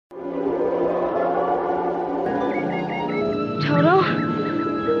Toto.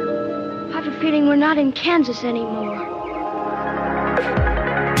 I have a feeling we're not in Kansas anymore.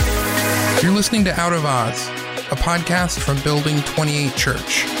 You're listening to Out of Oz, a podcast from Building 28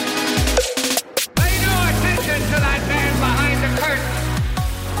 Church. Pay no attention to that man behind the curtain.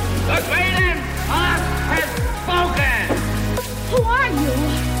 The great Oz has spoken. Who are you?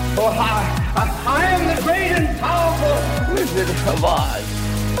 Oh, I am the great and powerful Wizard of Oz.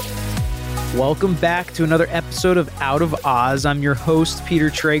 Welcome back to another episode of Out of Oz. I'm your host, Peter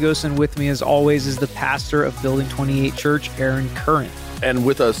Tragos, and with me as always is the pastor of Building 28 Church, Aaron Curran. And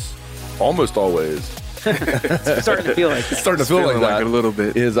with us, almost always, It's starting to feel like that. it's starting to feel like that a little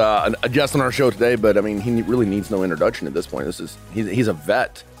bit. is a guest on our show today. But I mean, he really needs no introduction at this point. He's a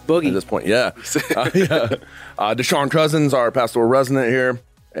vet. Boogie. At this point, yeah. Deshaun Cousins, our pastoral resident here,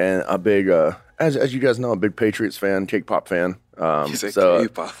 and a big, as you guys know, a big Patriots fan, cake pop fan. He's a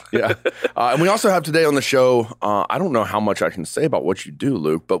K-pop. Yeah. And we also have today on the show, I don't know how much I can say about what you do,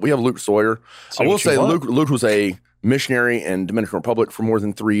 Luke, but we have Luke Sawyer. I will say Luke was a missionary in Dominican Republic for more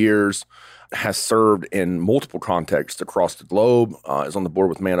than 3 years, has served in multiple contexts across the globe, is on the board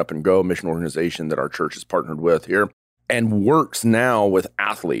with Man Up and Go, a mission organization that our church is partnered with here, and works now with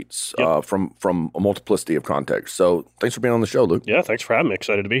athletes from a multiplicity of contexts. So thanks for being on the show, Luke. Yeah, thanks for having me.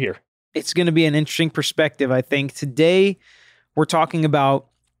 Excited to be here. It's going to be an interesting perspective, I think. Today, we're talking about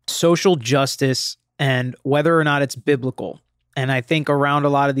social justice and whether or not it's biblical. And I think around a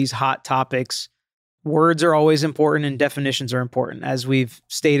lot of these hot topics, words are always important and definitions are important, as we've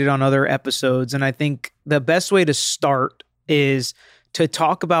stated on other episodes. And I think the best way to start is to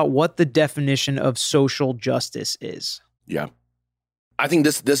talk about what the definition of social justice is. Yeah. I think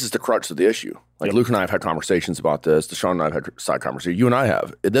this is the crux of the issue. Like Luke and I have had conversations about this. Deshaun and I have had side conversations. You and I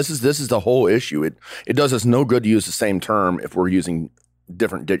have. This is the whole issue. It does us no good to use the same term if we're using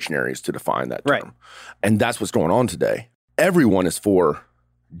different dictionaries to define that term. Right. And that's what's going on today. Everyone is for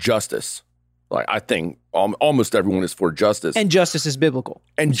justice. Like, I think almost everyone is for justice. And justice is biblical.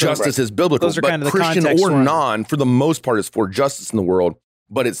 And justice is biblical. Those are but kind of the Christian context or we're in. non, for the most part, is for justice in the world.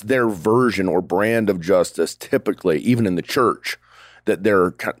 But it's their version or brand of justice, typically, even in the church, that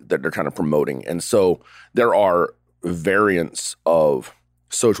they're kind of promoting. And so there are variants of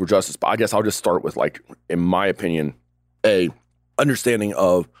social justice. But I guess I'll just start with, like, in my opinion, a understanding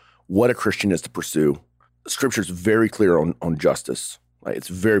of what a Christian is to pursue. Scripture is very clear on justice. Like, it's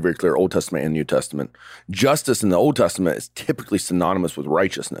very, very clear, Old Testament and New Testament. Justice in the Old Testament is typically synonymous with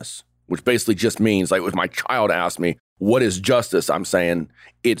righteousness, which basically just means, like, if my child asks me, what is justice? I'm saying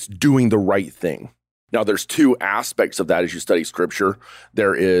it's doing the right thing. Now, there's two aspects of that as you study Scripture.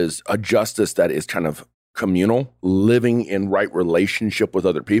 There is a justice that is kind of communal, living in right relationship with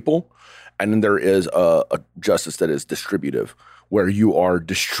other people. And then there is a justice that is distributive, where you are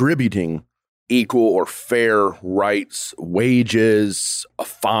distributing equal or fair rights, wages, a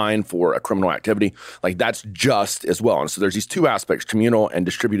fine for a criminal activity. Like, that's just as well. And so there's these two aspects, communal and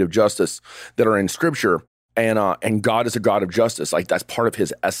distributive justice, that are in Scripture. And God is a God of justice. Like, that's part of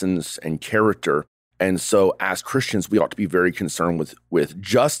his essence and character. And so as Christians, we ought to be very concerned with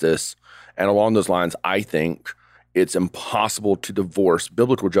justice. And along those lines, I think it's impossible to divorce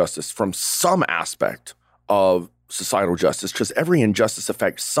biblical justice from some aspect of societal justice, because every injustice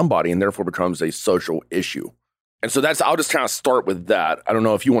affects somebody and therefore becomes a social issue. And so I'll just kind of start with that. I don't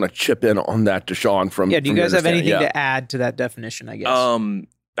know if you want to chip in on that, Deshaun, from do you guys have anything Yeah. to add to that definition, I guess?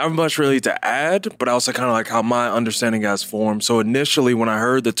 Not much really to add, but I also kind of like how my understanding has formed. So initially when I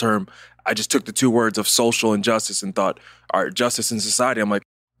heard the term, I just took the two words of social and justice and thought, all right, justice in society. I'm like,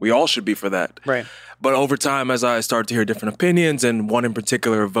 we all should be for that. Right. But over time, as I started to hear different opinions, and one in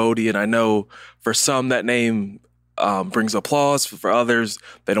particular, Vody, and I know for some that name brings applause. For others,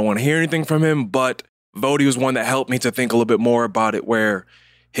 they don't want to hear anything from him. But Vody was one that helped me to think a little bit more about it, where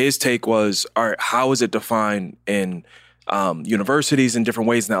his take was, all right, how is it defined in universities in different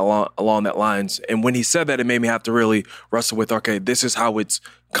ways along that lines? And when he said that, it made me have to really wrestle with, okay, this is how it's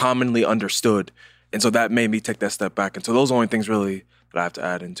commonly understood. And so that made me take that step back. And so those are the only things really that I have to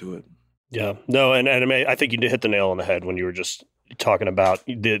add into it. Yeah, no, and I think you did hit the nail on the head when you were just talking about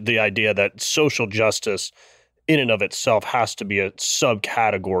the idea that social justice in and of itself has to be a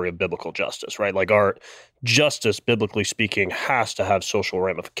subcategory of biblical justice, right? Like, our justice, biblically speaking, has to have social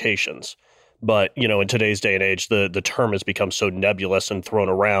ramifications. But, you know, in today's day and age, the term has become so nebulous and thrown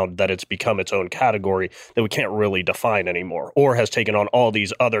around that it's become its own category that we can't really define anymore, or has taken on all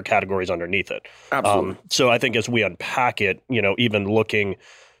these other categories underneath it. Absolutely. So I think as we unpack it, you know, even looking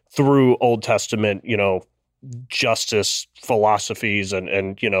through Old Testament, you know, justice philosophies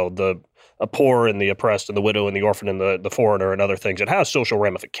and you know, the poor and the oppressed and the widow and the orphan and the foreigner and other things. It has social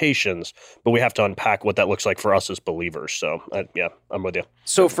ramifications, but we have to unpack what that looks like for us as believers. So, I'm with you.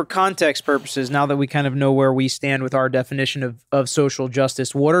 So for context purposes, now that we kind of know where we stand with our definition of social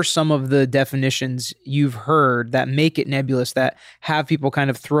justice, what are some of the definitions you've heard that make it nebulous, that have people kind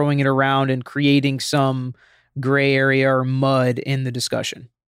of throwing it around and creating some gray area or mud in the discussion?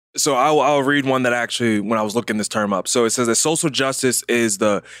 So I'll read one that actually, when I was looking this term up. So it says that social justice is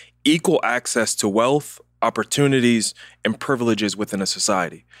the equal access to wealth, opportunities, and privileges within a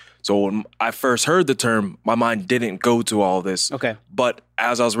society. So when I first heard the term, my mind didn't go to all this. Okay. But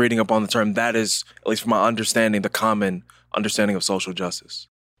as I was reading up on the term, that is, at least from my understanding, the common understanding of social justice.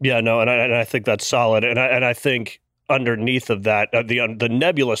 Yeah, no, and I think that's solid. And I think underneath of that, the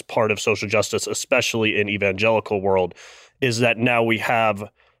nebulous part of social justice, especially in evangelical world, is that now we have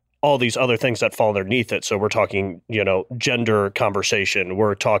all these other things that fall underneath it. So we're talking, gender conversation.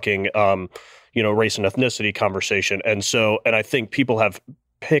 We're talking, race and ethnicity conversation. And I think people have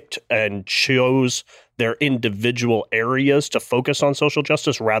picked and chose their individual areas to focus on social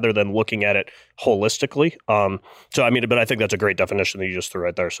justice rather than looking at it holistically. But I think that's a great definition that you just threw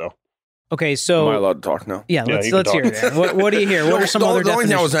right there. So. Okay, so Am I allowed to talk now? Yeah, let's hear it. What do you hear? What are some other definitions? The only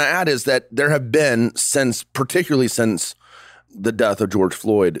thing I was going to add is that there have been, particularly since the death of George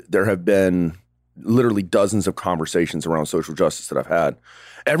Floyd, there have been literally dozens of conversations around social justice that I've had.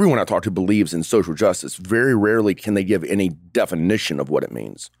 Everyone I talk to believes in social justice. Very rarely can they give any definition of what it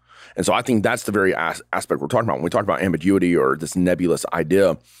means. And so I think that's the very aspect we're talking about. When we talk about ambiguity or this nebulous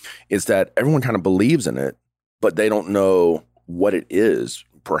idea, is that everyone kind of believes in it, but they don't know what it is,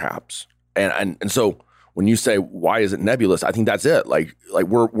 perhaps. And so when you say, why is it nebulous? I think that's it. Like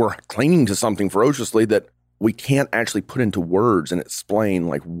we're clinging to something ferociously that we can't actually put into words and explain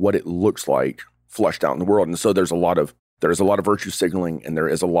like what it looks like fleshed out in the world. And so there is a lot of virtue signaling, and there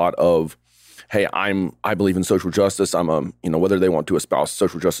is a lot of, hey, I believe in social justice. I'm whether they want to espouse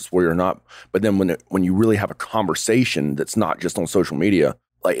social justice warrior or not. But then when you really have a conversation that's not just on social media,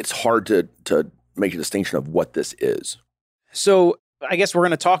 like it's hard to make a distinction of what this is. So I guess we're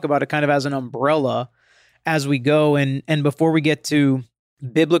going to talk about it kind of as an umbrella as we go. And before we get to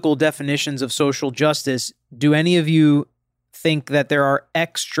biblical definitions of social justice, do any of you think that there are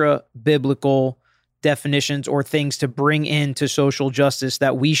extra biblical definitions or things to bring into social justice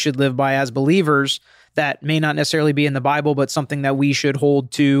that we should live by as believers that may not necessarily be in the Bible, but something that we should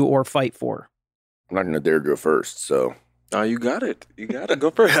hold to or fight for? I'm not going to dare go first, so. Oh, you got it. You got it. Go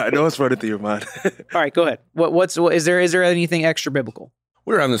first. I know it's running through your mind. All right, go ahead. Is there anything extra biblical?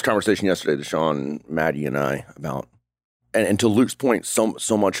 We were having this conversation yesterday, Deshaun, Maddie, and I, about, and to Luke's point,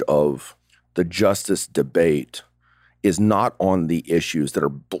 so much of the justice debate is not on the issues that are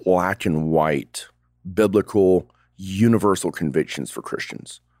black and white, biblical, universal convictions for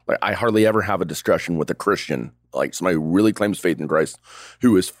Christians. Like, I hardly ever have a discussion with a Christian, like somebody who really claims faith in Christ,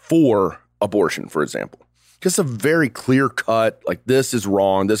 who is for abortion, for example. Just a very clear cut, like this is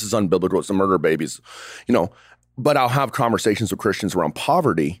wrong, this is unbiblical, it's a murder of babies, But I'll have conversations with Christians around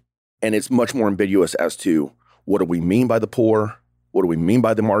poverty, and it's much more ambiguous as to what do we mean by the poor? What do we mean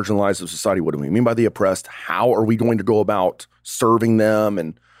by the marginalized of society? What do we mean by the oppressed? How are we going to go about serving them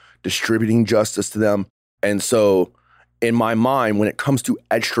and distributing justice to them? And so in my mind, when it comes to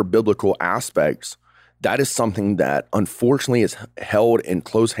extra biblical aspects, that is something that unfortunately is held in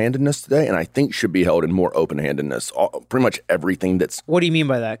close-handedness today, and I think should be held in more open-handedness. Pretty much everything that's... What do you mean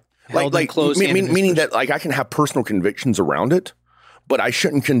by that? Meaning that like I can have personal convictions around it, but I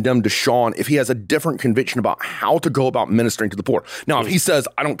shouldn't condemn Deshaun if he has a different conviction about how to go about ministering to the poor. Now, if he says,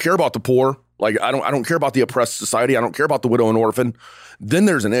 I don't care about the poor, like I don't care about the oppressed society, I don't care about the widow and orphan, then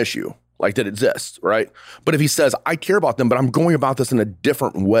there's an issue like that exists, right? But if he says, I care about them, but I'm going about this in a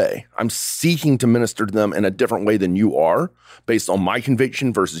different way, I'm seeking to minister to them in a different way than you are, based on my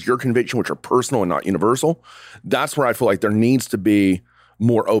conviction versus your conviction, which are personal and not universal, that's where I feel like there needs to be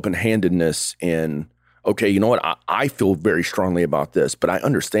more open-handedness in, okay, you know what, I feel very strongly about this, but I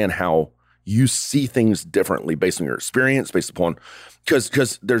understand how you see things differently based on your experience, based upon,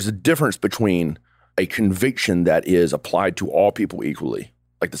 because there's a difference between a conviction that is applied to all people equally,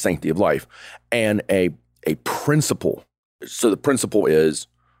 like the sanctity of life, and a principle. So the principle is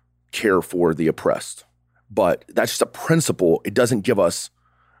care for the oppressed, but that's just a principle. It doesn't give us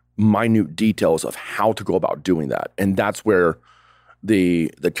minute details of how to go about doing that. And that's where the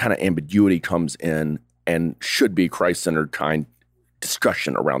kind of ambiguity comes in, and should be Christ-centered kind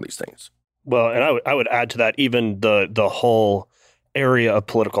discussion around these things. Well, and I would add to that even the whole area of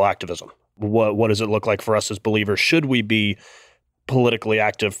political activism. What does it look like for us as believers? Should we be politically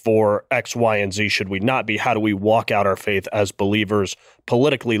active for X, Y, and Z? Should we not be? How do we walk out our faith as believers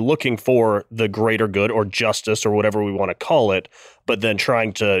politically, looking for the greater good or justice or whatever we want to call it, but then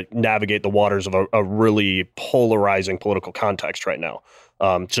trying to navigate the waters of a really polarizing political context right now?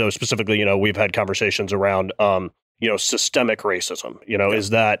 So specifically, we've had conversations around, systemic racism.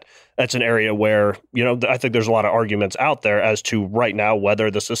 That's an area where, I think there's a lot of arguments out there as to right now whether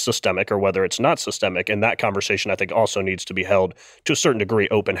this is systemic or whether it's not systemic. And that conversation, I think, also needs to be held to a certain degree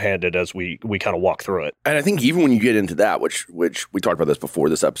open-handed as we kind of walk through it. And I think even when you get into that, which we talked about this before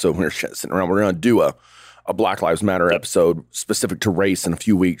this episode, when we were sitting around, we're going to do a Black Lives Matter episode specific to race in a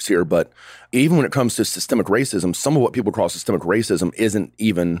few weeks here. But even when it comes to systemic racism, some of what people call systemic racism isn't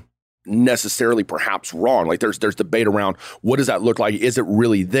even necessarily perhaps wrong. Like there's debate around what does that look like? Is it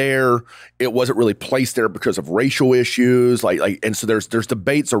really there? It wasn't really placed there because of racial issues. And so there's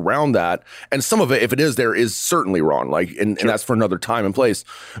debates around that. And some of it, if it is there, is certainly wrong. And that's for another time and place.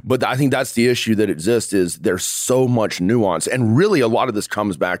 But I think that's the issue that exists, is there's so much nuance. And really a lot of this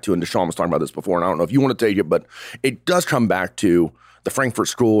comes back to, and Deshaun was talking about this before, and I don't know if you want to take it, but it does come back to the Frankfurt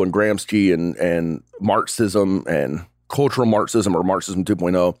School and Gramsci and Marxism and cultural Marxism, or Marxism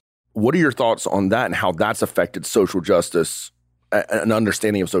 2.0. What are your thoughts on that and how that's affected social justice, an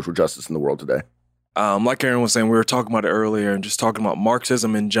understanding of social justice in the world today? Like Aaron was saying, we were talking about it earlier and just talking about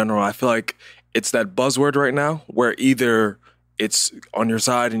Marxism in general. I feel like it's that buzzword right now where either it's on your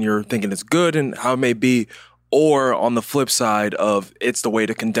side and you're thinking it's good and how it may be, or on the flip side of it's the way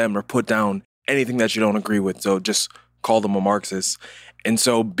to condemn or put down anything that you don't agree with. So just call them a Marxist. And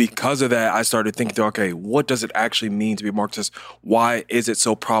so because of that, I started thinking, okay, what does it actually mean to be Marxist? Why is it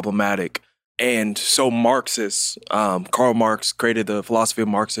so problematic? And so Marxists, Karl Marx created the philosophy of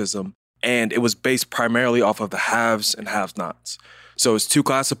Marxism, and it was based primarily off of the haves and have-nots. So it's two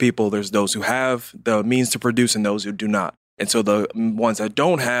classes of people. There's those who have the means to produce and those who do not. And so the ones that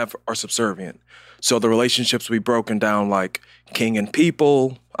don't have are subservient. So the relationships will be broken down like king and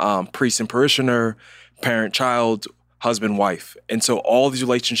people, priest and parishioner, parent-child, husband-wife. And so all these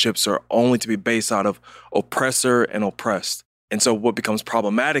relationships are only to be based out of oppressor and oppressed. And so what becomes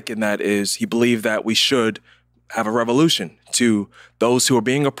problematic in that is he believed that we should have a revolution to those who are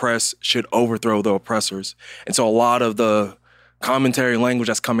being oppressed should overthrow the oppressors. And so a lot of the commentary language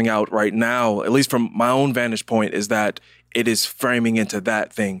that's coming out right now, at least from my own vantage point, is that it is framing into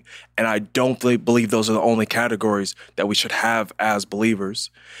that thing. And I don't believe those are the only categories that we should have as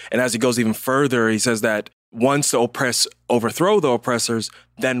believers. And as he goes even further, he says that once the oppressed overthrow the oppressors,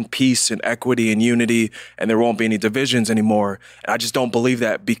 then peace and equity and unity, and there won't be any divisions anymore. And I just don't believe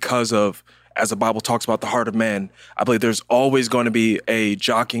that because of, as the Bible talks about the heart of man, I believe there's always going to be a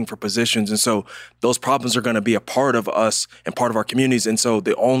jockeying for positions. And so those problems are going to be a part of us and part of our communities. And so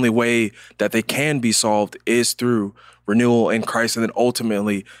the only way that they can be solved is through renewal in Christ. And then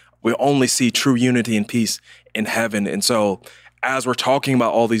ultimately, we only see true unity and peace in heaven. And so as we're talking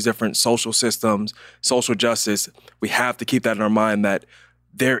about all these different social systems, social justice, we have to keep that in our mind that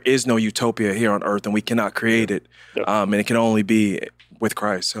there is no utopia here on earth and we cannot create it. And it can only be with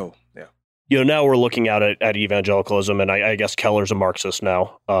Christ. So, yeah. Now we're looking at it at evangelicalism, and I guess Keller's a Marxist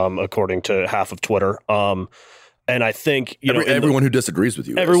now, according to half of Twitter. And I think, everyone who disagrees with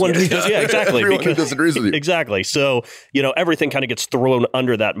you. Everyone who does, yeah, exactly. Everyone who disagrees with you. Exactly. So, everything kind of gets thrown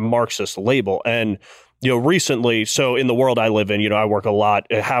under that Marxist label. And recently, so in the world I live in, I have worked a lot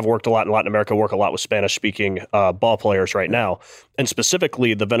in Latin America, work a lot with Spanish-speaking ball players right now. And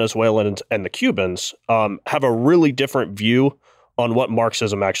specifically, the Venezuelans and the Cubans have a really different view on what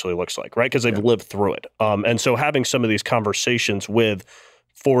Marxism actually looks like, right? Because they've lived through it. And so having some of these conversations with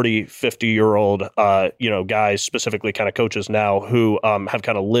 40, 50-year-old, guys, specifically kind of coaches now who have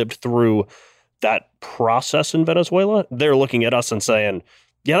kind of lived through that process in Venezuela, they're looking at us and saying,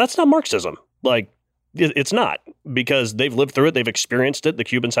 yeah, that's not Marxism. Like, it's not, because they've lived through it. They've experienced it. The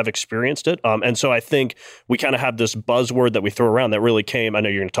Cubans have experienced it. And so I think we kind of have this buzzword that we throw around that really came, I know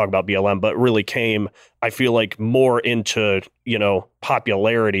you're going to talk about BLM, but really came, I feel like, more into,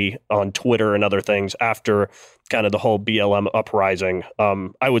 popularity on Twitter and other things after kind of the whole BLM uprising.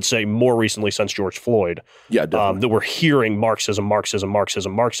 I would say more recently since George Floyd. Yeah, definitely. That we're hearing Marxism.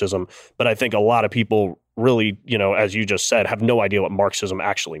 But I think a lot of people really, as you just said, have no idea what Marxism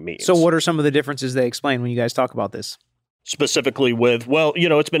actually means. So what are some of the differences they explain when you guys talk about this? Specifically with,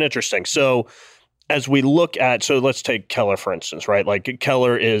 it's been interesting. So as we look at, so let's take Keller, for instance, right? Like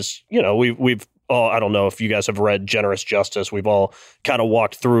Keller is, we've all, I don't know if you guys have read Generous Justice. We've all kind of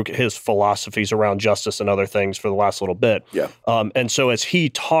walked through his philosophies around justice and other things for the last little bit. Yeah. And so as he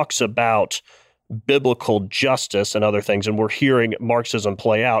talks about biblical justice and other things, and we're hearing Marxism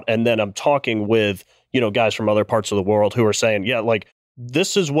play out. And then I'm talking with, guys from other parts of the world who are saying, yeah, like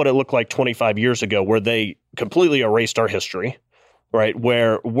this is what it looked like 25 years ago, where they completely erased our history, right?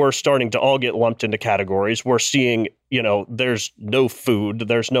 Where we're starting to all get lumped into categories. We're seeing, there's no food,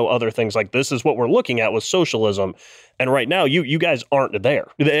 there's no other things. Like this is what we're looking at with socialism. And right now, you guys aren't there.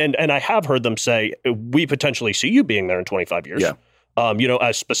 And I have heard them say, we potentially see you being there in 25 years. Yeah.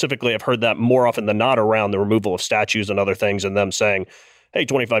 I specifically have heard that more often than not around the removal of statues and other things, and them saying, hey,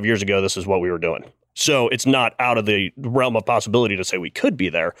 25 years ago, this is what we were doing. So it's not out of the realm of possibility to say we could be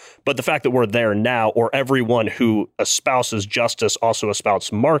there. But the fact that we're there now, or everyone who espouses justice also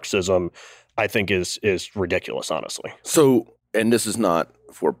espouses Marxism, I think is ridiculous, honestly. So, and this is not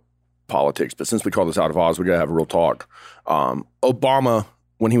for politics, but since we call this Out of Oz, we got to have a real talk. Obama,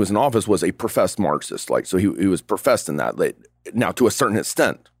 when he was in office, was a professed Marxist. So he was professed in that. Now, to a certain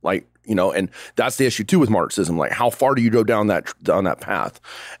extent, and that's the issue too with Marxism. Like, how far do you go down that path?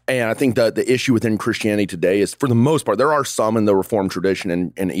 And I think that the issue within Christianity today is, for the most part, there are some in the Reformed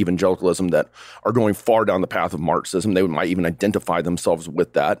tradition and evangelicalism that are going far down the path of Marxism. They might even identify themselves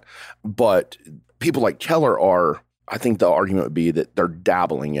with that. But people like Keller are, I think the argument would be that they're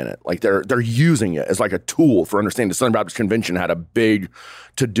dabbling in it. Like they're using it as like a tool for understanding. The Southern Baptist Convention had a big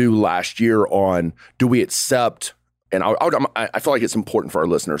to-do last year on, do we accept, and I feel like it's important for our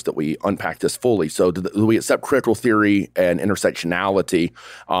listeners that we unpack this fully. So do we accept critical theory and intersectionality,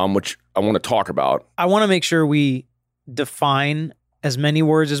 which I want to talk about. I want to make sure we define as many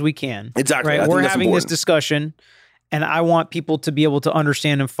words as we can. Exactly. Right? We're having this discussion, and I want people to be able to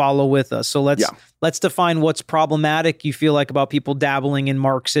understand and follow with us. So let's define what's problematic you feel like about people dabbling in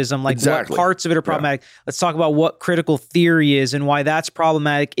Marxism, like what parts of it are problematic. Yeah. Let's talk about what critical theory is and why that's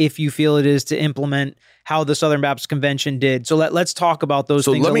problematic if you feel it is to implement how the Southern Baptist Convention did. So let's talk about those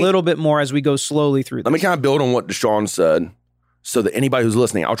things a little bit more as we go slowly through this. Let me kind of build on what Deshaun said so that anybody who's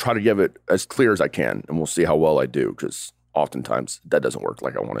listening, I'll try to give it as clear as I can, and we'll see how well I do, because oftentimes that doesn't work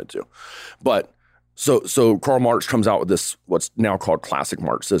like I want it to. But So Karl Marx comes out with this, what's now called classic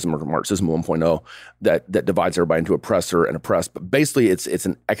Marxism, or Marxism 1.0, that divides everybody into oppressor and oppressed. But basically, it's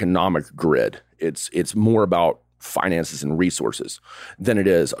an economic grid. It's more about finances and resources than it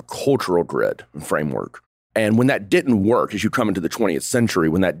is a cultural grid and framework. And when that didn't work, as you come into the 20th century,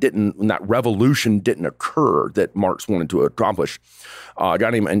 when that revolution didn't occur that Marx wanted to accomplish, a guy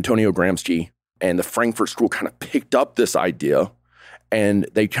named Antonio Gramsci and the Frankfurt School kind of picked up this idea, and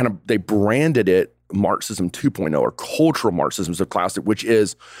they branded it Marxism 2.0, or cultural Marxism, is a classic, which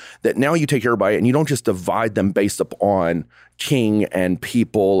is that now you take everybody and you don't just divide them based upon king and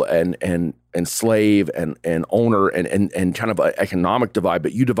people and slave and owner and kind of an economic divide,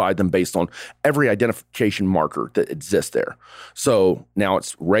 but you divide them based on every identification marker that exists there. So now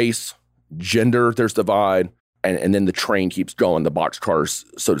it's race, gender, there's divide, and then the train keeps going, the boxcars,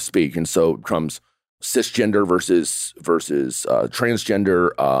 so to speak. And so it comes cisgender versus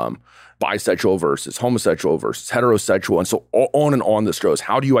transgender, bisexual versus homosexual versus heterosexual, and so on this goes.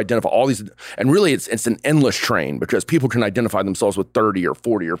 How do you identify all these? And really, it's an endless train, because people can identify themselves with 30 or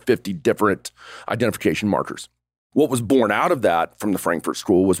 40 or 50 different identification markers. What was born out of that from the Frankfurt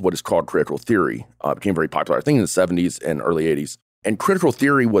School was what is called critical theory. It became very popular, I think, in the 70s and early 80s. And critical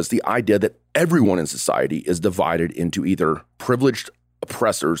theory was the idea that everyone in society is divided into either privileged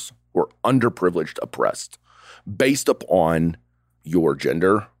oppressors or underprivileged oppressed, based upon your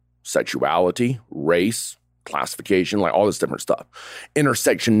gender, sexuality, race, classification, like all this different stuff.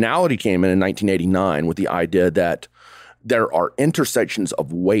 Intersectionality came in 1989 with the idea that there are intersections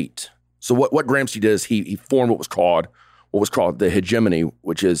of weight. So what Gramsci did is he formed what was called the hegemony,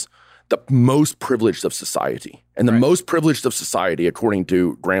 which is the most privileged of society. And the most privileged of society, according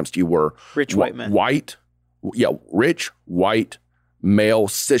to Gramsci, were rich white men. Rich, white, male,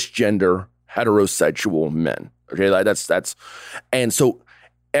 cisgender, heterosexual men. Okay, that's and so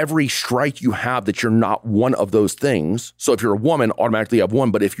every strike you have that you're not one of those things. So if you're a woman, automatically you have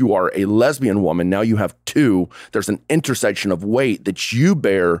one. But if you are a lesbian woman, now you have two. There's an intersection of weight that you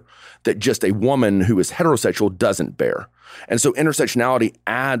bear that just a woman who is heterosexual doesn't bear. And so intersectionality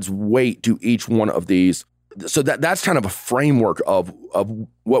adds weight to each one of these. So that's kind of a framework of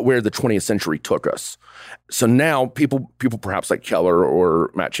where the 20th century took us. So now people perhaps like Keller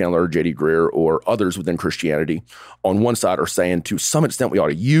or Matt Chandler or J.D. Greear or others within Christianity on one side are saying, to some extent, we ought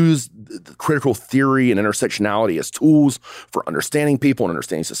to use the critical theory and intersectionality as tools for understanding people and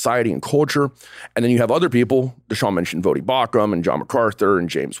understanding society and culture. And then you have other people, Deshaun mentioned Voddie Baucham and John MacArthur and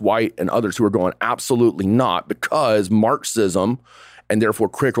James White and others, who are going, absolutely not, because Marxism and therefore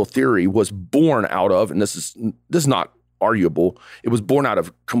critical theory was born out of, and this is not arguable. It was born out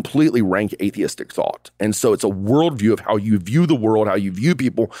of completely rank atheistic thought. And so it's a worldview of how you view the world, how you view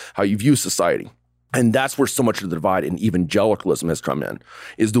people, how you view society. And that's where so much of the divide in evangelicalism has come in,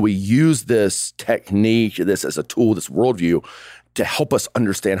 is do we use this technique, this as a tool, this worldview, to help us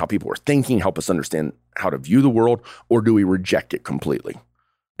understand how people are thinking, help us understand how to view the world, or do we reject it completely?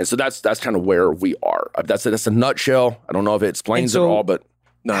 And so that's kind of where we are. That's a nutshell. I don't know if it explains it all, but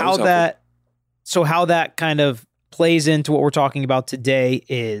No, how that kind of plays into what we're talking about today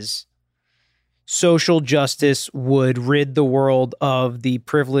is social justice would rid the world of the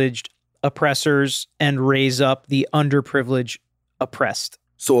privileged oppressors and raise up the underprivileged oppressed.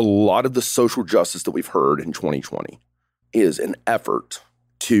 So a lot of the social justice that we've heard in 2020 is an effort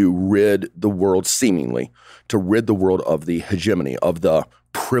to rid the world, seemingly, to rid the world of the hegemony, of the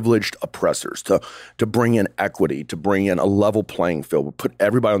privileged oppressors, to bring in equity, to bring in a level playing field, put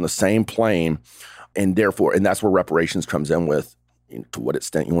everybody on the same plane, and that's where reparations comes in with, to what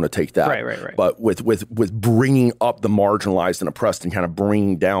extent you want to take that. Right. But with bringing up the marginalized and oppressed and kind of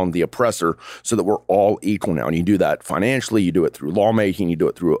bringing down the oppressor so that we're all equal now. And you do that financially, you do it through lawmaking, you do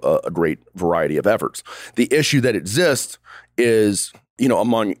it through a great variety of efforts. The issue that exists is,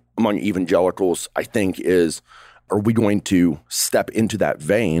 among evangelicals, I think is, are we going to step into that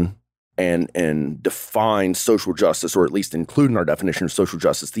vein and define social justice, or at least include in our definition of social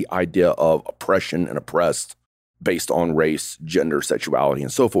justice the idea of oppression and oppressed based on race, gender, sexuality,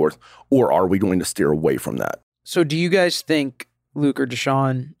 and so forth? Or are we going to steer away from that? So do you guys think, Luke or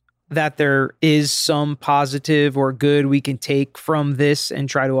Deshaun, that there is some positive or good we can take from this and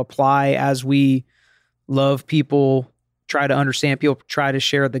try to apply as we love people, try to understand people, try to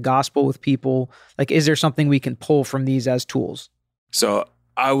share the gospel with people? Like, is there something we can pull from these as tools? So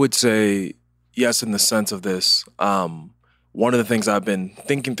I would say yes, in the sense of this. One of the things I've been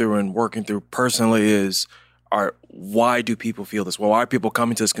thinking through and working through personally is, why do people feel this? Well, why are people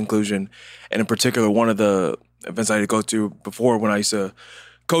coming to this conclusion? And in particular, one of the events I had to go to before, when I used to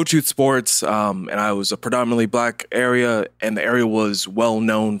coach youth sports, and I was a predominantly Black area, and the area was well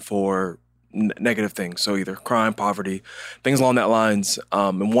known for negative things. So either crime, poverty, things along that lines.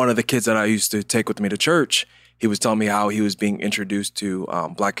 And one of the kids that I used to take with me to church, he was telling me how he was being introduced to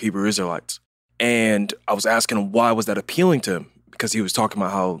Black Hebrew Israelites. And I was asking him, why was that appealing to him? Because he was talking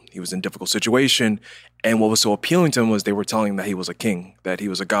about how he was in a difficult situation. And what was so appealing to him was they were telling him that he was a king, that he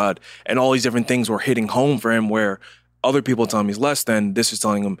was a god. And all these different things were hitting home for him, where other people tell him he's less than. This is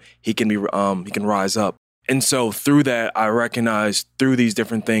telling him he can rise up. And so through that, I recognized through these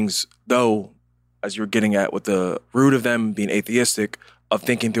different things, though, as you're getting at with the root of them being atheistic, of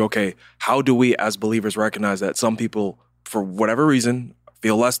thinking through, okay, how do we as believers recognize that some people, for whatever reason,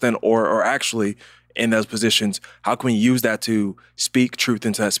 feel less than or actually in those positions? How can we use that to speak truth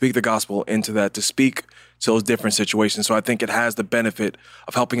into that, speak the gospel into that, to speak to those different situations? So I think it has the benefit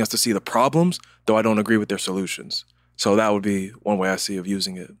of helping us to see the problems, though I don't agree with their solutions. So that would be one way I see of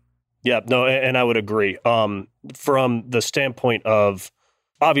using it. Yeah, no, and I would agree. From the standpoint of,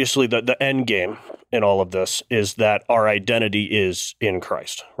 obviously, the end game in all of this is that our identity is in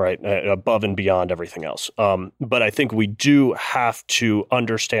Christ, right? Above and beyond everything else. But I think we do have to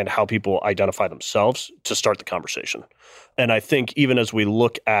understand how people identify themselves to start the conversation. And I think even as we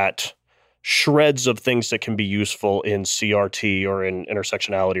look at shreds of things that can be useful in CRT or in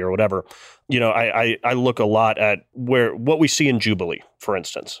intersectionality or whatever, I look a lot at what we see in Jubilee, for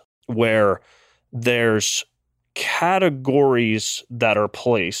instance, where there's categories that are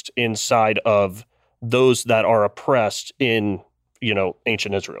placed inside of those that are oppressed in,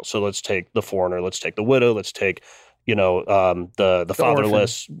 ancient Israel. So let's take the foreigner, let's take the widow, let's take, the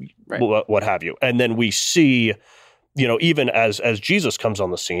fatherless, right, what have you. And then we see, even as Jesus comes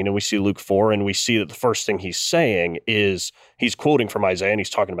on the scene, and we see Luke 4, and we see that the first thing he's saying is he's quoting from Isaiah, and he's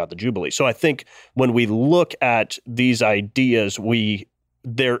talking about the Jubilee. So I think when we look at these ideas,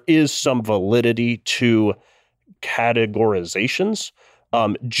 there is some validity to categorizations,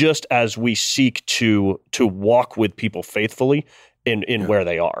 just as we seek to walk with people faithfully in where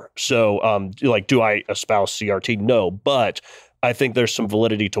they are. So, do I espouse CRT? No, but I think there's some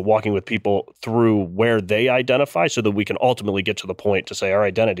validity to walking with people through where they identify, so that we can ultimately get to the point to say our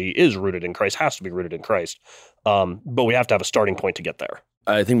identity is rooted in Christ, has to be rooted in Christ. But we have to have a starting point to get there.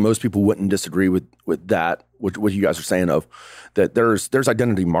 I think most people wouldn't disagree with that, what you guys are saying of that there's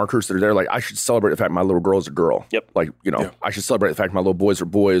identity markers that are there. Like, I should celebrate the fact my little girl is a girl. Yep. I should celebrate the fact my little boys are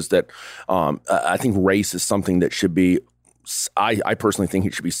boys. That I think race is something that should be, I personally think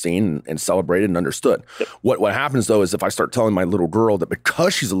it should be seen and celebrated and understood. Yep. What happens, though, is if I start telling my little girl that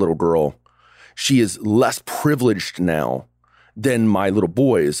because she's a little girl, she is less privileged now than my little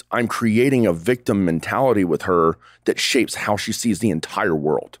boys, I'm creating a victim mentality with her that shapes how she sees the entire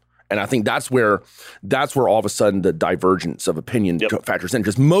world. And I think that's where all of a sudden the divergence of opinion factors in.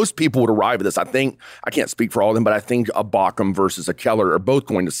 Because most people would arrive at this. I can't speak for all of them, but I think a Bauckham versus a Keller are both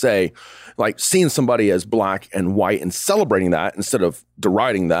going to say, like, seeing somebody as black and white and celebrating that instead of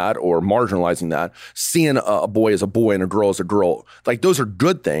deriding that or marginalizing that, seeing a boy as a boy and a girl as a girl, like, those are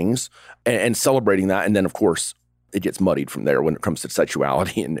good things, and celebrating that. And then, of course, it gets muddied from there when it comes to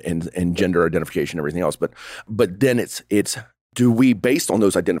sexuality and gender identification and everything else. But then it's do we, based on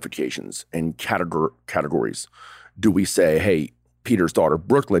those identifications and categories, do we say, hey, Peter's daughter,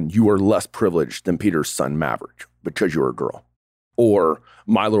 Brooklyn, you are less privileged than Peter's son, Maverick, because you're a girl? Or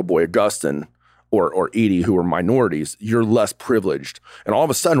my little boy, Augustine, or Edie, who are minorities, you're less privileged. And all of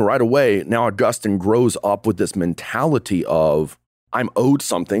a sudden, right away, now Augustine grows up with this mentality of, I'm owed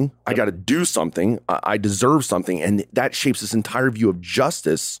something, I got to do something, I deserve something. And that shapes this entire view of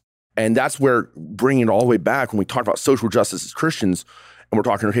justice. And that's where, bringing it all the way back, when we talk about social justice as Christians, and we're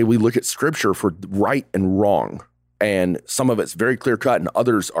talking, okay, we look at scripture for right and wrong. And some of it's very clear cut, and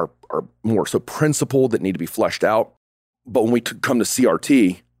others are more so principled that need to be fleshed out. But when we come to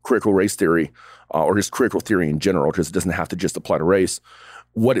CRT, critical race theory, or just critical theory in general, because it doesn't have to just apply to race,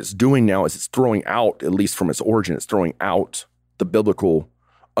 what it's doing now is it's throwing out, at least from its origin, it's throwing out the biblical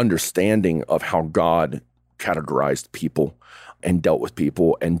understanding of how God categorized people and dealt with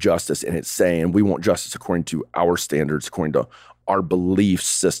people and justice. And it's saying we want justice according to our standards, according to our belief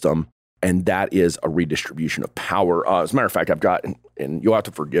system. And that is a redistribution of power. As a matter of fact, I've got, and you'll have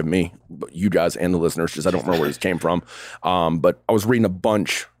to forgive me, but you guys and the listeners, because I don't remember where this came from. But I was reading a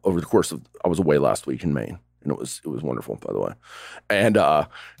bunch over the course of, I was away last week in Maine, and it was wonderful, by the way. And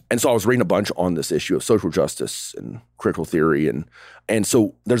so I was reading a bunch on this issue of social justice and critical theory. And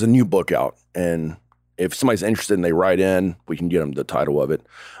so there's a new book out, and if somebody's interested and they write in, we can get them the title of it.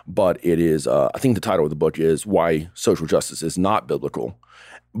 But it is, I think the title of the book is Why Social Justice is Not Biblical.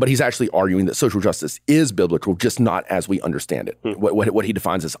 But he's actually arguing that social justice is biblical, just not as we understand it. What he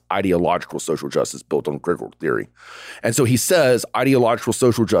defines as ideological social justice built on critical theory. And so he says ideological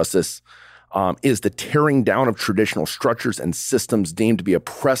social justice is the tearing down of traditional structures and systems deemed to be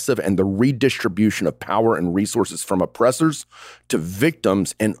oppressive and the redistribution of power and resources from oppressors to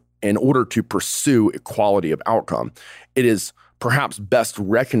victims in order to pursue equality of outcome. It is perhaps best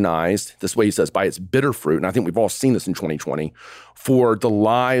recognized, this way he says, by its bitter fruit, and I think we've all seen this in 2020, for the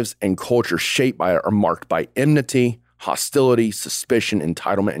lives and culture shaped by it are marked by enmity, hostility, suspicion,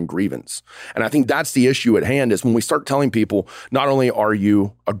 entitlement, and grievance. And I think that's the issue at hand, is when we start telling people, not only are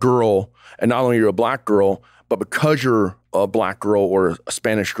you a girl and not only are you a black girl, but because you're a black girl or a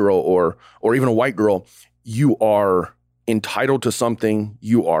Spanish girl or even a white girl, you are entitled to something,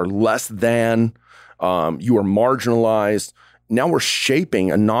 you are less than, you are marginalized. Now we're shaping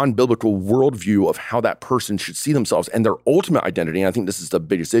a non-biblical worldview of how that person should see themselves, and their ultimate identity, and I think this is the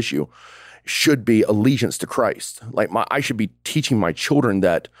biggest issue, should be allegiance to Christ. Like I should be teaching my children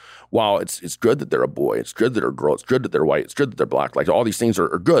that while it's good that they're a boy, it's good that they're a girl, it's good that they're white, it's good that they're black, like all these things are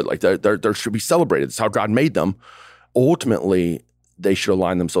good, like they should be celebrated. It's how God made them. Ultimately, they should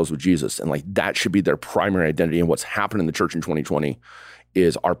align themselves with Jesus, and like that should be their primary identity. And what's happened in the church in 2020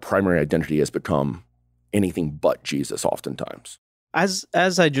 is our primary identity has become anything but Jesus oftentimes. As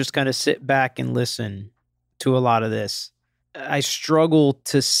I just kind of sit back and listen to a lot of this, I struggle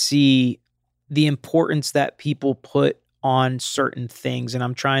to see the importance that people put on certain things. And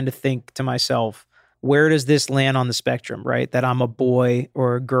I'm trying to think to myself, where does this land on the spectrum, right? That I'm a boy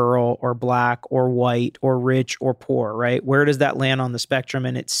or a girl or black or white or rich or poor, right? Where does that land on the spectrum?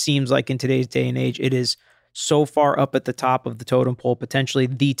 And it seems like in today's day and age, it is so far up at the top of the totem pole. Potentially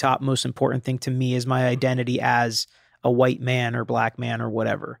the top most important thing to me is my identity as a white man or black man or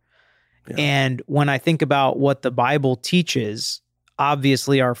whatever. Yeah. And when I think about what the Bible teaches,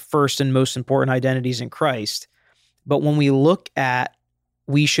 obviously our first and most important identity is in Christ. But when we look at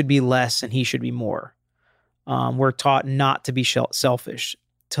we should be less and he should be more, we're taught not to be selfish,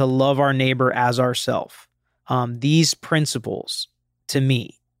 to love our neighbor as ourself. These principles, to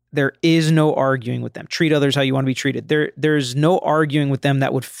me, there is no arguing with them. Treat others how you want to be treated. There's no arguing with them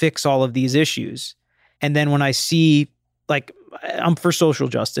that would fix all of these issues. And then when I see, like, I'm for social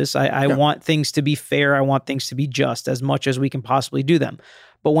justice. I want things to be fair. I want things to be just as much as we can possibly do them.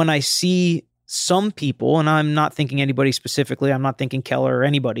 But when I see some people, and I'm not thinking anybody specifically, I'm not thinking Keller or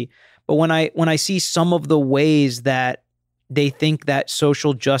anybody, but when I see some of the ways that they think that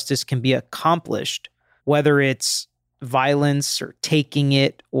social justice can be accomplished, whether it's violence or taking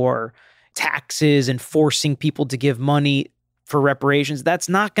it or taxes and forcing people to give money, for reparations, that's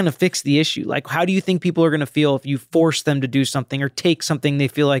not going to fix the issue. Like, how do you think people are going to feel if you force them to do something or take something they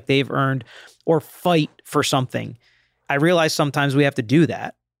feel like they've earned or fight for something? I realize sometimes we have to do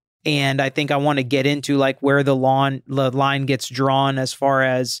that. And I think I want to get into like where the line gets drawn as far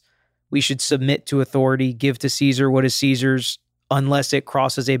as we should submit to authority, give to Caesar what is Caesar's, unless it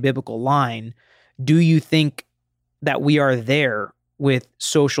crosses a biblical line. Do you think that we are there with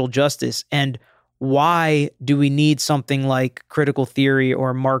social justice? And why do we need something like critical theory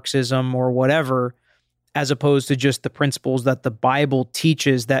or Marxism or whatever, as opposed to just the principles that the Bible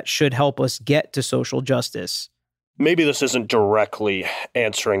teaches that should help us get to social justice? Maybe this isn't directly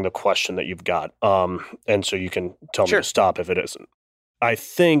answering the question that you've got, and so you can tell me to stop if it isn't. I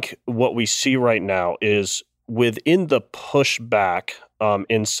think what we see right now is within the pushback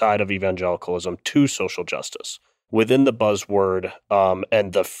inside of evangelicalism to social justice, within the buzzword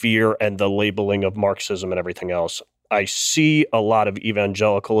and the fear and the labeling of Marxism and everything else, I see a lot of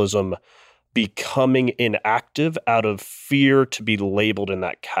evangelicalism becoming inactive out of fear to be labeled in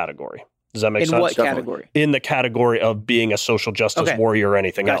that category. Does that make sense? In what category? In the category of being a social justice warrior or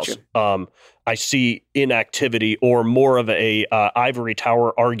anything else. I see inactivity or more of a ivory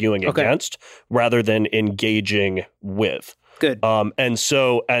tower arguing against rather than engaging with. Good. And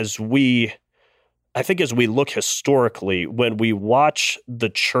so I think as we look historically, when we watch the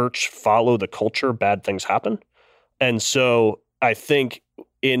church follow the culture, bad things happen. And so I think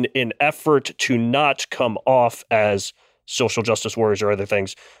in an effort to not come off as social justice warriors or other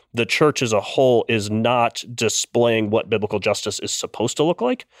things, the church as a whole is not displaying what biblical justice is supposed to look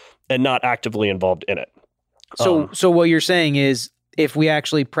like and not actively involved in it. So what you're saying is if we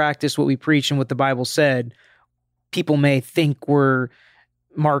actually practice what we preach and what the Bible said, people may think we're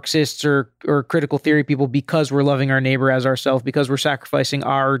Marxists or critical theory people because we're loving our neighbor as ourselves, because we're sacrificing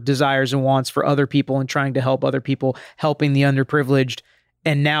our desires and wants for other people and trying to help other people, helping the underprivileged.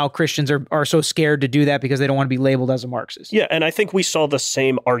 And now Christians are so scared to do that because they don't want to be labeled as a Marxist. Yeah, and I think we saw the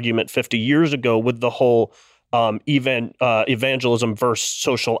same argument 50 years ago with the whole evangelism versus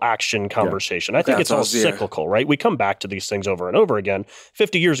social action conversation. I think it's all cyclical, right? We come back to these things over and over again.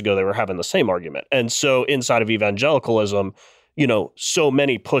 50 years ago, they were having the same argument. And so inside of evangelicalism, so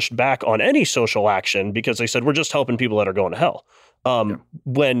many pushed back on any social action because they said, we're just helping people that are going to hell.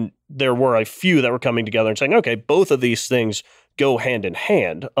 When there were a few that were coming together and saying, okay, both of these things go hand in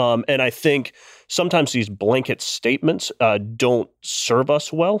hand. And I think sometimes these blanket statements don't serve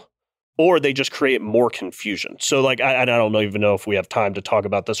us well, or they just create more confusion. So I don't even know if we have time to talk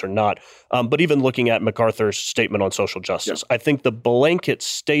about this or not. But even looking at MacArthur's statement on social justice, I think the blanket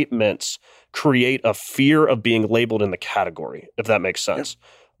statements create a fear of being labeled in the category, if that makes sense.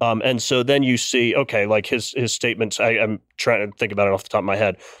 And so then you see, okay, like his statements, I'm trying to think about it off the top of my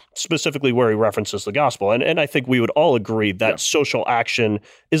head, specifically where he references the gospel. And I think we would all agree that social action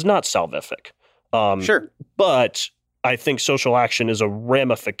is not salvific. But I think social action is a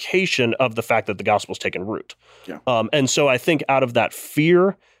ramification of the fact that the gospel's taken root. And so I think out of that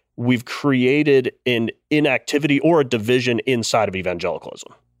fear, we've created an inactivity or a division inside of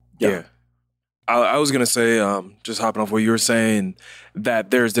evangelicalism. Yeah. I was going to say, just hopping off what you were saying, that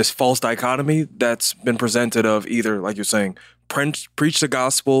there's this false dichotomy that's been presented of either, like you're saying, preach the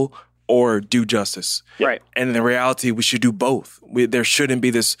gospel or do justice. Right. And in the reality, we should do both. There shouldn't be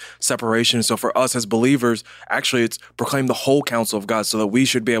this separation. So for us as believers, actually, it's proclaim the whole counsel of God so that we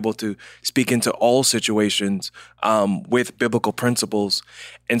should be able to speak into all situations with biblical principles.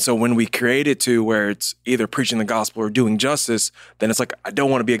 And so when we create it to where it's either preaching the gospel or doing justice, then it's like, I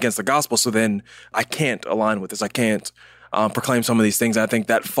don't want to be against the gospel. So then I can't align with this. I can't proclaim some of these things. I think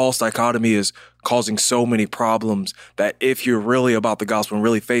that false dichotomy is causing so many problems that if you're really about the gospel and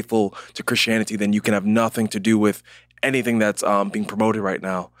really faithful to Christianity, then you can have nothing to do with anything that's being promoted right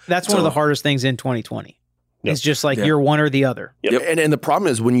now. That's one of the hardest things in 2020. It's just like you're one or the other. And the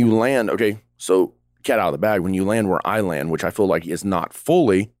problem is when you land, okay, so cat out of the bag, when you land where I land, which I feel like is not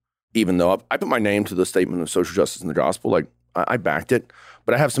fully, even though I put my name to the statement of social justice in the gospel, like I backed it,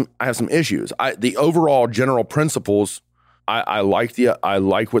 but I have some issues. The overall general principles, I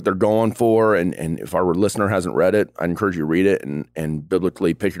like what they're going for, and if our listener hasn't read it, I encourage you to read it and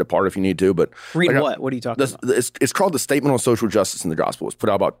biblically pick it apart if you need to. But read what? What are you talking about? It's called the Statement on Social Justice in the Gospel. It was put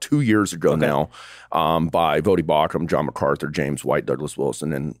out about 2 years ago now by Voddie Baucham, John MacArthur, James White, Douglas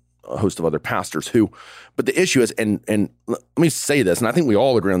Wilson, and a host of other pastors who. But the issue is, and let me say this, and I think we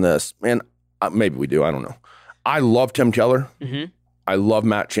all agree on this, man. Maybe we do. I don't know. I love Tim Keller. Mm-hmm. I love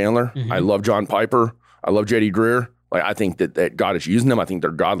Matt Chandler. Mm-hmm. I love John Piper. I love J.D. Greear. Like, I think that God is using them. I think they're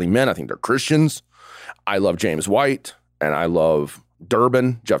godly men. I think they're Christians. I love James White, and I love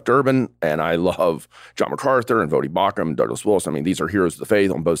Jeff Durbin, and I love John MacArthur and Voddie Baucham, Douglas Wilson. I mean, these are heroes of the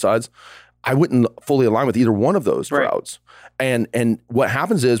faith on both sides. I wouldn't fully align with either one of those crowds. And what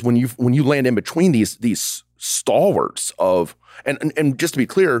happens is when you land in between these stalwarts of and just to be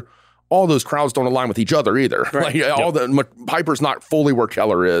clear, all those crowds don't align with each other either. Right. Like Piper's not fully where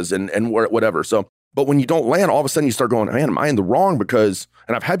Keller is and whatever. So, but when you don't land, all of a sudden you start going, man, am I in the wrong? Because,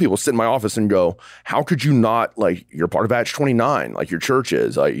 and I've had people sit in my office and go, how could you not, like, you're part of Acts 29, like your church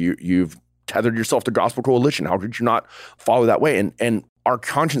is, like you've tethered yourself to Gospel Coalition. How could you not follow that way? And our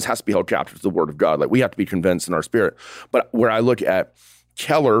conscience has to be held captive to the Word of God. Like, we have to be convinced in our spirit. But where I look at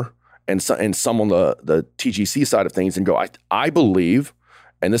Keller and some on the TGC side of things and go, I believe,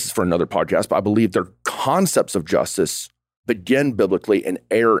 and this is for another podcast, but I believe their concepts of justice begin biblically and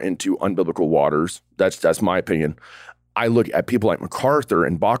err into unbiblical waters. That's my opinion. I look at people like MacArthur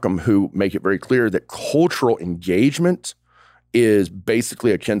and Baucham who make it very clear that cultural engagement is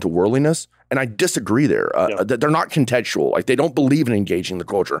basically akin to worldliness. And I disagree there. They're not contextual. Like, they don't believe in engaging the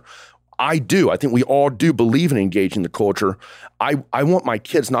culture. I do. I think we all do believe in engaging the culture. I want my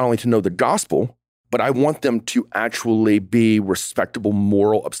kids not only to know the gospel, but I want them to actually be respectable,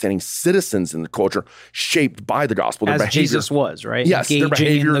 moral, upstanding citizens in the culture shaped by the gospel. Their As behavior, Jesus was, right? Yes, Engaging their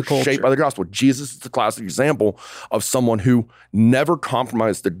behavior in the culture. shaped by the gospel. Jesus is the classic example of someone who never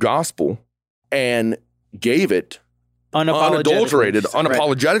compromised the gospel and gave it unadulterated,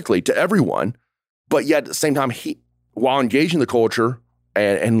 unapologetically to everyone. But yet at the same time, while engaging the culture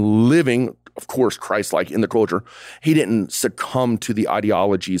and living, of course, Christ-like in the culture, he didn't succumb to the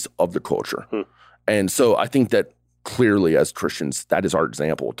ideologies of the culture. And so I think that clearly as Christians, that is our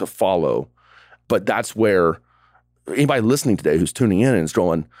example to follow. But that's where anybody listening today who's tuning in and is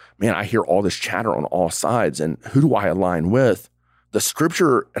going, man, I hear all this chatter on all sides, and who do I align with? The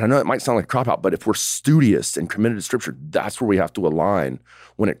scripture, and I know it might sound like a cop-out, but if we're studious and committed to scripture, that's where we have to align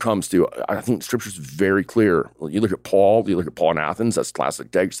when it comes to, I think scripture's very clear. You look at Paul in Athens, that's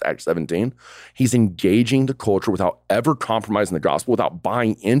classic text, Acts 17. He's engaging the culture without ever compromising the gospel, without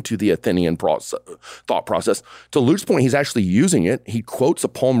buying into the Athenian thought process. To Luke's point, he's actually using it. He quotes a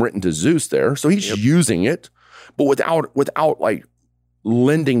poem written to Zeus there, so he's using it, but without like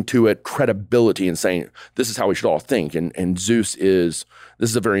lending to it credibility and saying this is how we should all think. And Zeus this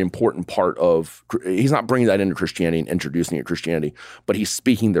is a very important part of, he's not bringing that into Christianity and introducing it to Christianity, but he's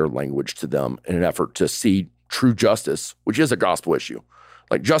speaking their language to them in an effort to see true justice, which is a gospel issue.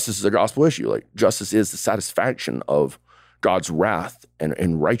 Like, justice is a gospel issue. Like, justice is the satisfaction of God's wrath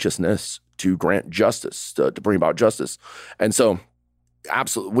and righteousness to grant justice, to bring about justice. And so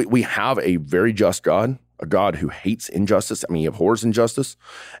absolutely, we have a very just God, a God who hates injustice. I mean, he abhors injustice.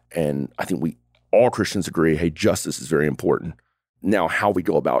 And I think all Christians agree, hey, justice is very important. Now, how we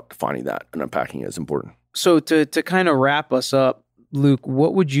go about defining that and unpacking it is important. So to kind of wrap us up, Luke,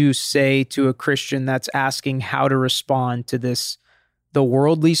 what would you say to a Christian that's asking how to respond to the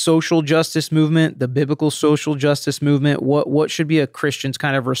worldly social justice movement, the biblical social justice movement? What should be a Christian's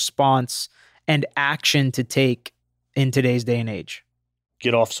kind of response and action to take in today's day and age?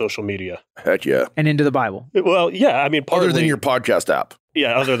 Get off social media. Heck yeah. And into the Bible. Well, yeah. I mean, other than your podcast app.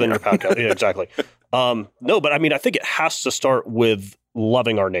 Yeah, other than your podcast. Yeah, exactly. No, but I mean, I think it has to start with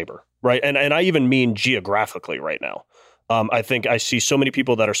loving our neighbor, right? And I even mean geographically right now. I think I see so many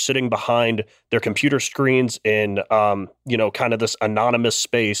people that are sitting behind their computer screens in, kind of this anonymous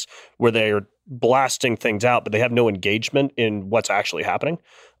space where they're blasting things out, but they have no engagement in what's actually happening.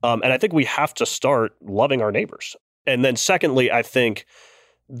 And I think we have to start loving our neighbors. And then secondly, I think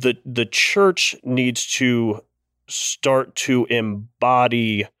the church needs to start to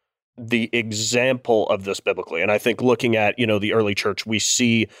embody the example of this biblically. And I think looking at, the early church, we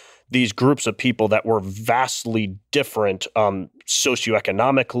see these groups of people that were vastly different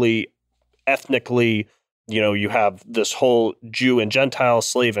socioeconomically, ethnically. You have this whole Jew and Gentile,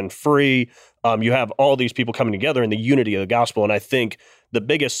 slave and free. You have all these people coming together in the unity of the gospel. And I think the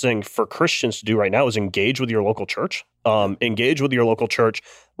biggest thing for Christians to do right now is engage with your local church. Engage with your local church.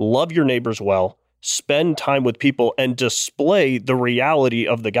 Love your neighbors well. Spend time with people and display the reality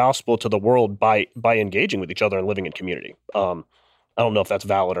of the gospel to the world by engaging with each other and living in community. I don't know if that's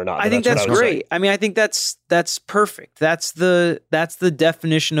valid or not. I think that's great. I mean, I think that's perfect. That's the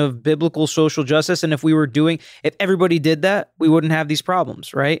definition of biblical social justice. And if everybody did that, we wouldn't have these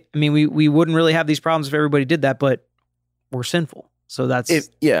problems, right? I mean, we wouldn't really have these problems if everybody did that, but we're sinful. So that's if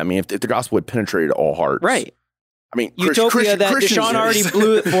the gospel had penetrated all hearts, right? I mean, utopia that Deshaun already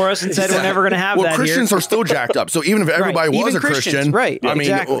blew it for us and said we're never going to have that. Christians here. are still jacked up. So even if everybody was a Christian, right? I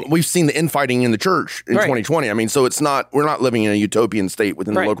mean, we've seen the infighting in the church in 2020. I mean, so we're not living in a utopian state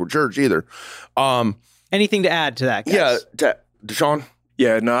within the local church either. Anything to add to that, guys? Yeah. Deshaun?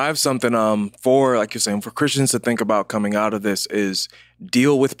 Yeah, no, I have something for, like you're saying, for Christians to think about coming out of this is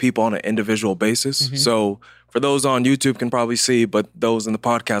deal with people on an individual basis. Mm-hmm. So for those on YouTube can probably see, but those in the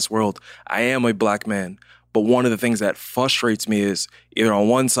podcast world, I am a black man. But one of the things that frustrates me is either on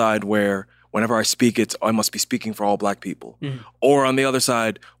one side where whenever I speak, I must be speaking for all black people. Or on the other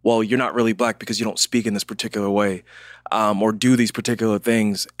side, well, you're not really black because you don't speak in this particular way or do these particular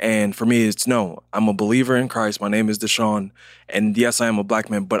things. And for me, it's no, I'm a believer in Christ. My name is Deshaun. And yes, I am a black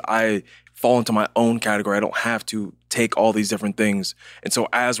man, but I fall into my own category. I don't have to take all these different things. And so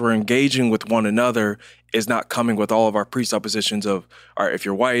as we're engaging with one another, is not coming with all of our presuppositions of, all right, if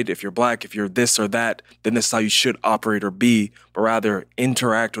you're white, if you're black, if you're this or that, then this is how you should operate or be, but rather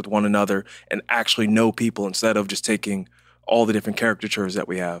interact with one another and actually know people instead of just taking all the different caricatures that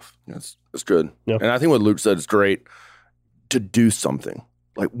we have. That's good. Yeah. And I think what Luke said is great, to do something.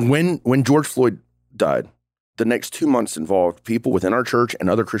 Like when George Floyd died, the next 2 months involved people within our church and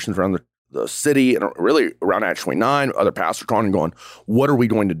other Christians around the city and really around Acts 29, other pastors calling and going, what are we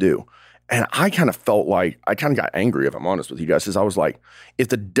going to do? And I kind of felt like, I kind of got angry, if I'm honest with you guys, because I was like, if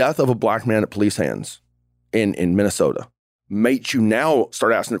the death of a black man at police hands in Minnesota makes you now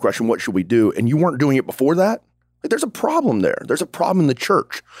start asking the question, what should we do? And you weren't doing it before that? Like, there's a problem there. There's a problem in the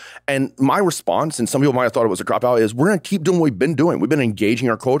church. And my response, and some people might have thought it was a cop out, is we're going to keep doing what we've been doing. We've been engaging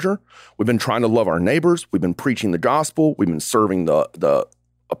our culture. We've been trying to love our neighbors. We've been preaching the gospel. We've been serving the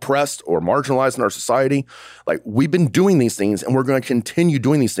oppressed or marginalized in our society. Like, we've been doing these things, and we're going to continue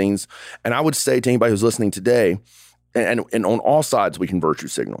doing these things. And I would say to anybody who's listening today, and on all sides, we can virtue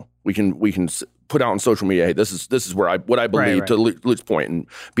signal. We can put out on social media, hey, this is what I believe, right. to Luke's point, and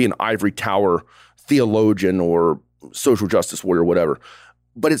be an ivory tower theologian or social justice warrior, whatever.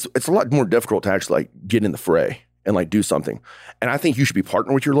 But it's a lot more difficult to actually like get in the fray and like do something. And I think you should be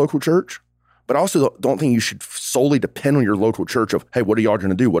partnering with your local church. But I also don't think you should solely depend on your local church of, hey, what are y'all going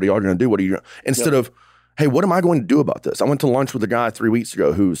to do? What are y'all going to do? What are you gonna? Instead of, hey, what am I going to do about this? I went to lunch with a guy 3 weeks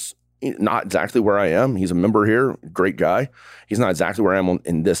ago who's not exactly where I am. He's a member here, great guy. He's not exactly where I am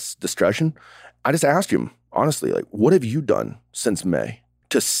in this discussion. I just asked him, honestly, like, what have you done since May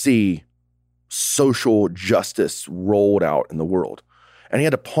to see social justice rolled out in the world? And he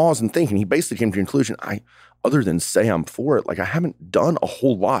had to pause and think, and he basically came to the conclusion, other than say I'm for it, like I haven't done a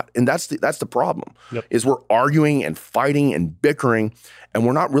whole lot. And that's the problem, is we're arguing and fighting and bickering, and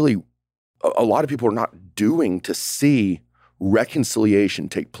we're not really, a lot of people are not doing to see reconciliation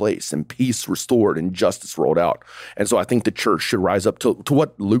take place and peace restored and justice rolled out. And so I think the church should rise up to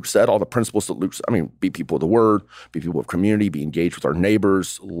what Luke said, all the principles that Luke said. I mean, be people of the word, be people of community, be engaged with our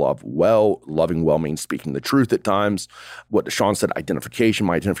neighbors, love well. Loving well means speaking the truth at times. What Deshaun said, identification.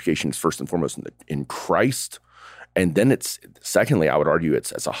 My identification is first and foremost in Christ. And then it's, secondly, I would argue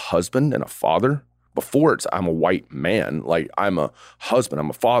it's as a husband and a father. Before it's, I'm a white man. Like, I'm a husband, I'm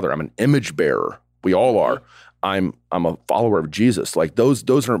a father, I'm an image bearer. We all are. I'm a follower of Jesus. Like,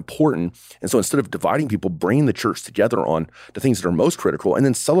 those are important. And so instead of dividing people, bringing the church together on the things that are most critical and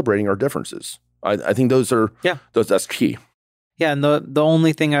then celebrating our differences. I think that's key. Yeah, and the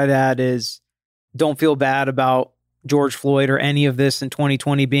only thing I'd add is don't feel bad about George Floyd or any of this in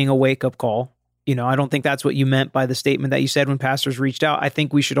 2020 being a wake-up call. You know, I don't think that's what you meant by the statement that you said when pastors reached out. I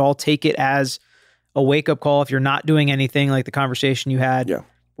think we should all take it as a wake-up call. If you're not doing anything, like the conversation you had,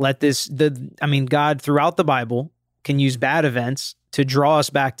 let God throughout the Bible can use bad events to draw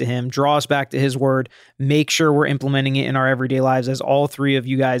us back to him, draw us back to his word, make sure we're implementing it in our everyday lives, as all three of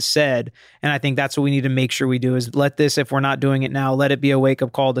you guys said. And I think that's what we need to make sure we do, is let this, if we're not doing it now, let it be a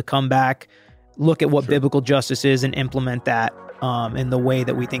wake-up call to come back, look at what biblical justice is, and implement that in the way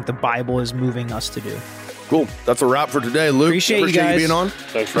that we think the Bible is moving us to do. Cool. That's a wrap for today, Luke. Appreciate you guys. being on.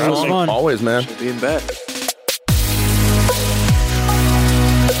 Thanks for having me. Always, man. Being back.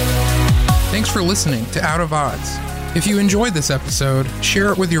 Thanks for listening to Out of Odds. If you enjoyed this episode,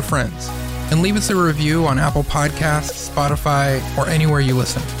 share it with your friends and leave us a review on Apple Podcasts, Spotify, or anywhere you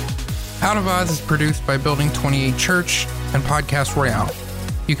listen. Out of Odds is produced by Building 28 Church and Podcast Royale.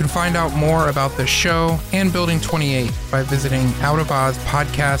 You can find out more about the show and Building 28 by visiting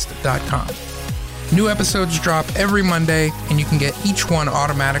outofozpodcast.com. New episodes drop every Monday, and you can get each one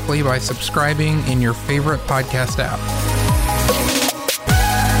automatically by subscribing in your favorite podcast app.